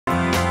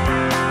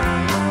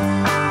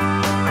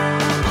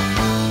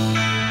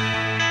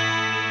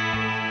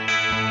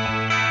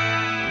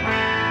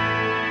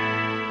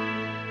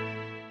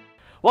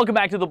Welcome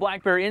back to the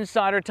Black Bear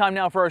Insider. Time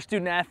now for our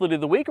Student Athlete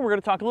of the Week, and we're going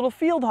to talk a little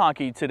field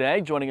hockey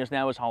today. Joining us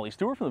now is Holly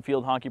Stewart from the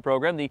field hockey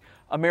program, the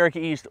America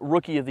East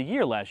Rookie of the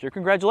Year last year.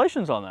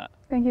 Congratulations on that.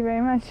 Thank you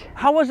very much.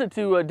 How was it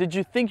did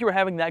you think you were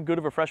having that good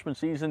of a freshman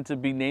season to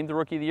be named the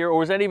Rookie of the Year, or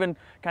was that even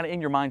kind of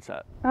in your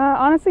mindset?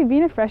 Honestly,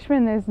 being a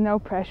freshman, there's no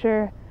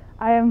pressure.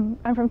 I'm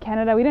from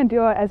Canada. We didn't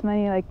do as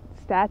many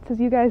stats as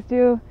you guys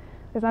do.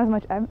 There's not as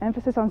much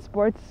emphasis on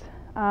sports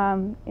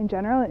in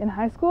general in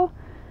high school.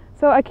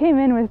 So I came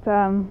in with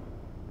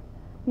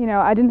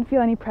I didn't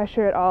feel any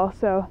pressure at all,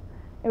 so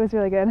it was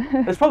really good.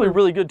 It's probably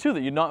really good too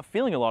that you're not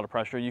feeling a lot of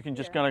pressure. You can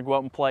just kind of go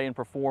out and play and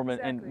perform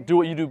and do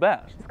what you do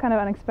best. It's kind of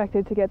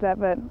unexpected to get that,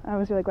 but I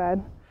was really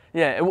glad.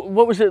 Yeah,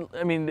 what was it?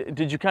 I mean,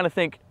 did you kind of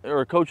think,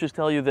 or coaches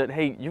tell you that,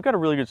 hey, you've got a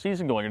really good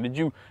season going, or do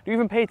you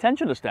even pay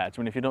attention to stats?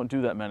 I mean, if you don't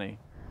do that many.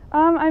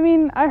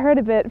 I heard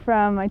a bit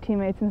from my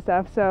teammates and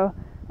stuff,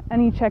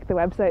 and you check the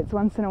websites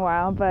once in a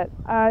while, but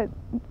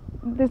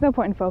there's no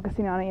point in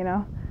focusing on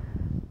it,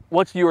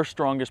 What's your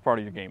strongest part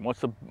of your game?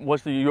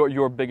 What's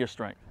your biggest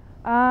strength?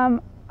 I'm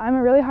a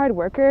really hard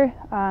worker.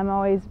 I'm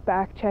always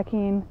back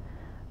checking,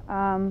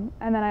 and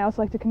then I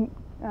also like to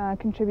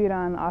contribute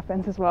on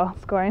offense as well,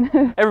 scoring.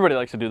 Everybody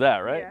likes to do that,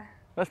 right? Yeah.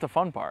 That's the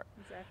fun part.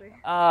 Exactly.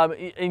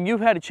 And you've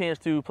had a chance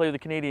to play with the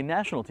Canadian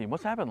national team.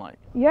 What's that been like?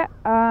 Yeah,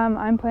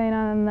 I'm playing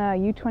on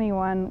the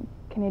U21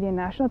 Canadian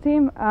national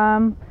team.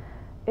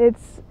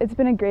 It's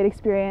been a great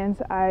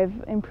experience.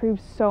 I've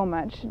improved so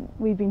much.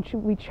 We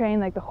train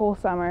the whole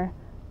summer,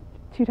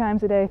 2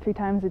 times a day, 3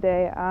 times a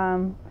day.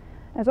 And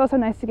it's also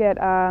nice to get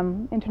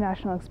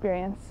international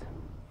experience.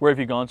 Where have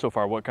you gone so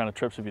far? What kind of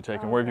trips have you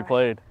taken? Where have you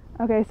played?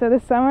 Okay, so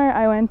this summer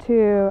I went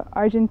to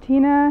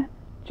Argentina,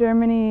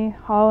 Germany,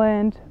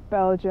 Holland,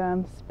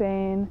 Belgium,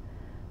 Spain,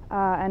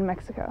 and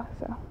Mexico.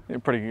 So You're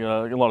pretty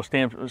a lot of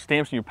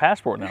stamps in your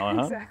passport now,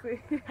 huh?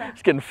 Exactly. Yeah.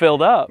 It's getting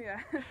filled up.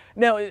 Yeah.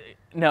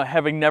 Now,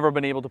 having never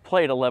been able to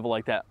play at a level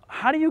like that,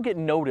 how do you get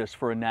noticed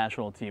for a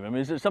national team? I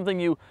mean, is it something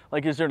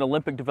is there an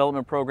Olympic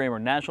development program or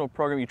national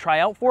program you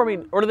try out for? I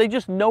mean, or do they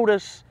just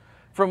notice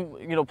from,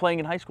 playing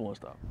in high school and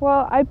stuff?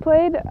 Well, I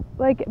played,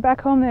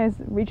 back home there's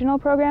regional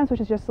programs, which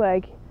is just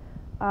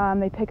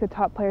they pick the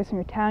top players from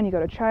your town, you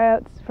go to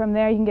tryouts. From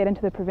there you can get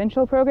into the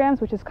provincial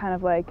programs, which is kind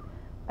of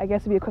I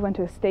guess would be equivalent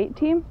to a state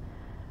team.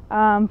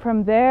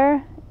 From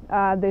there,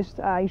 there's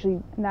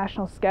usually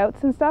national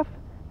scouts and stuff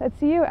that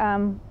see you.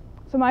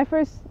 So my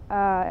first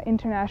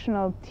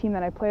international team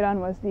that I played on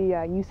was the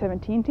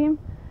U17 team.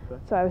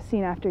 Okay. So I was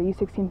seen after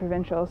U16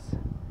 provincials,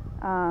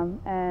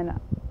 and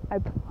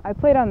I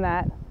played on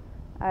that.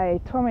 I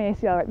tore my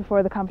ACL right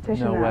before the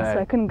competition, so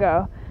I couldn't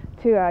go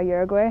to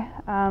Uruguay.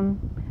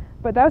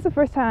 But that was the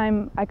first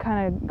time I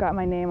kind of got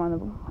my name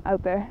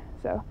out there.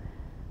 So,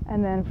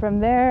 and then from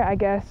there, I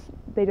guess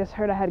they just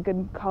heard I had a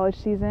good college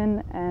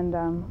season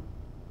and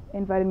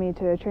invited me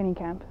to a training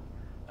camp.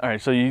 All right,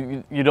 so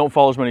you don't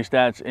follow as many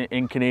stats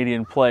in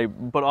Canadian play,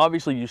 but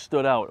obviously you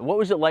stood out. What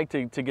was it like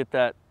to get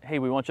that, hey,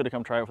 we want you to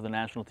come try out for the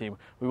national team.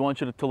 We want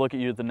you to look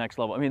at you at the next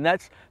level. I mean,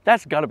 that's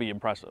got to be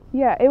impressive.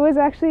 Yeah, it was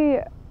actually,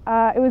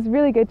 it was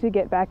really good to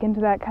get back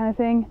into that kind of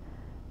thing.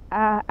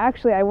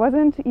 Actually, I was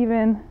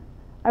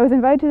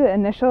invited to the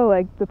initial,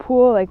 the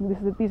pool,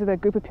 these are the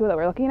group of people that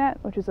we're looking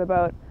at, which is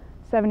about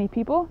 70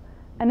 people.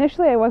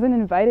 Initially, I wasn't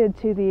invited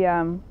to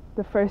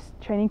the first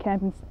training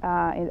camp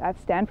at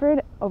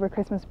Stanford over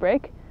Christmas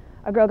break.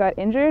 A girl got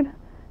injured,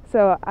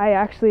 so I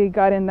actually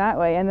got in that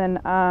way, and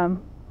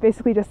then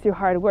basically just through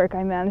hard work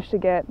I managed to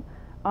get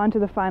onto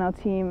the final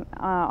team,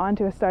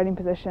 onto a starting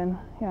position.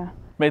 Yeah.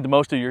 Made the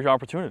most of your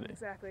opportunity.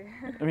 Exactly.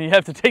 I mean, you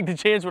have to take the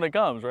chance when it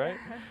comes, right?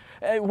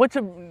 What's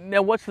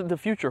the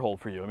future hold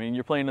for you? I mean,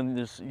 you're playing in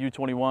this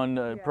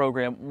U21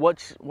 program.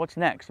 What's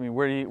next? I mean,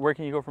 where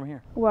can you go from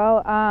here?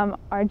 Well,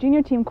 our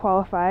junior team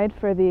qualified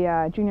for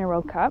the Junior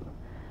World Cup.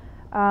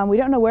 We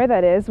don't know where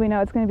that is. We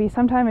know it's going to be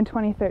sometime in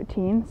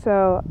 2013,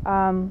 so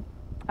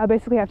I'll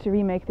basically have to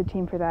remake the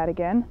team for that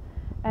again.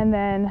 And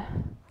then...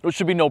 Which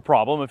should be no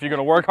problem if you're going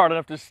to work hard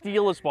enough to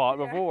steal a spot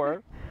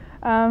before.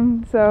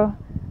 So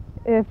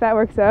if that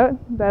works out,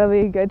 that'll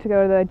be good to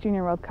go to the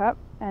Junior World Cup,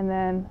 and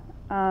then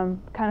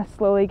kind of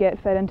slowly get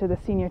fed into the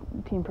senior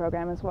team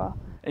program as well.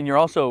 And you're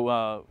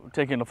also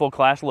taking a full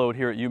class load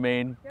here at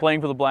Maine,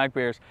 playing for the Black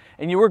Bears.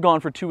 And you were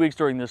gone for 2 weeks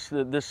during this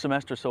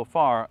semester so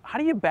far. How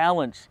do you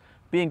balance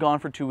being gone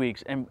for 2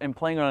 weeks and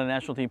playing on a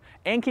national team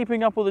and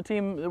keeping up with the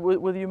team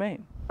with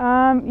Maine?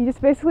 You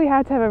just basically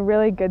have to have a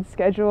really good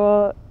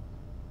schedule.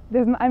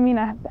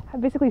 I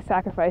basically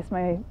sacrificed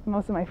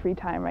most of my free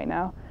time right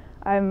now.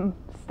 I'm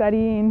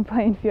studying,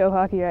 playing field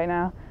hockey right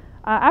now.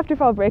 After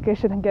fall break, I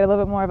should get a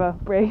little bit more of a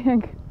break,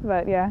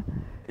 but yeah.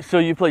 So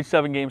you played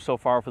 7 games so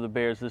far for the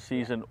Bears this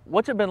season.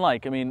 What's it been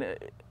like? I mean,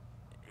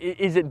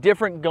 is it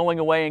different going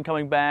away and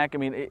coming back? I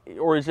mean,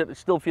 or is it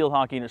still field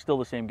hockey and it's still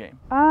the same game?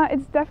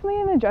 It's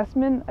definitely an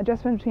adjustment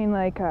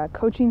between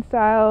coaching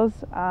styles,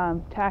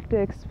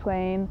 tactics,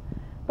 playing,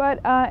 but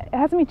it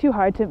hasn't been too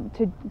hard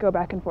to go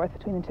back and forth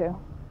between the two.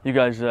 You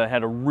guys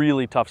had a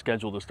really tough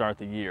schedule to start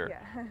the year.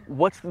 Yeah.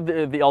 What's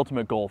the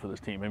ultimate goal for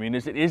this team? I mean,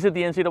 is it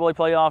the NCAA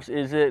playoffs?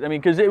 Is it? I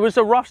mean, because it was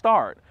a rough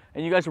start,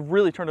 and you guys have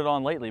really turned it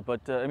on lately.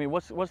 But I mean,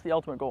 what's the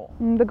ultimate goal?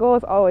 The goal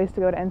is always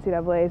to go to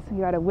NCAA's. You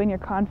got to win your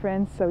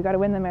conference, so we got to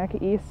win the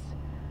America East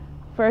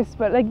first.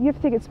 But like, you have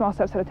to take it small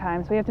steps at a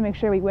time. So we have to make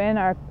sure we win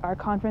our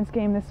conference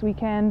game this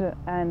weekend,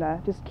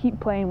 and just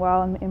keep playing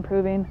well and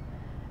improving,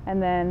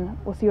 and then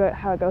we'll see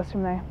how it goes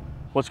from there.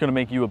 What's going to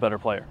make you a better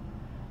player?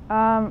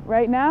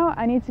 Right now,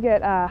 I need to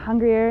get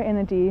hungrier in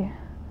the D,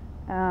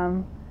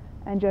 and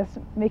just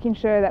making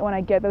sure that when I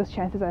get those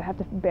chances, I have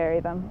to bury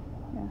them.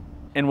 Yeah.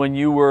 And when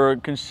you were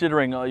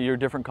considering your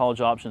different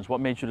college options, what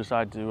made you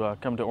decide to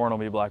come to Orono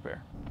be a Black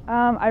Bear?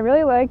 I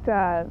really liked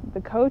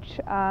the coach.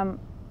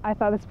 I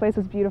thought this place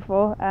was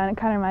beautiful, and it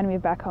kind of reminded me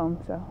of back home,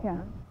 so yeah.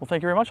 Well,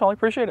 thank you very much, Holly.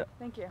 Appreciate it.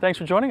 Thank you. Thanks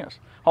for joining us.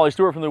 Holly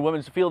Stewart from the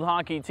women's field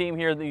hockey team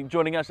here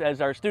joining us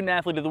as our student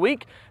athlete of the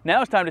week.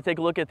 Now it's time to take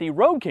a look at the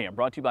road cam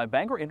brought to you by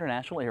Bangor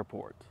International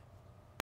Airport.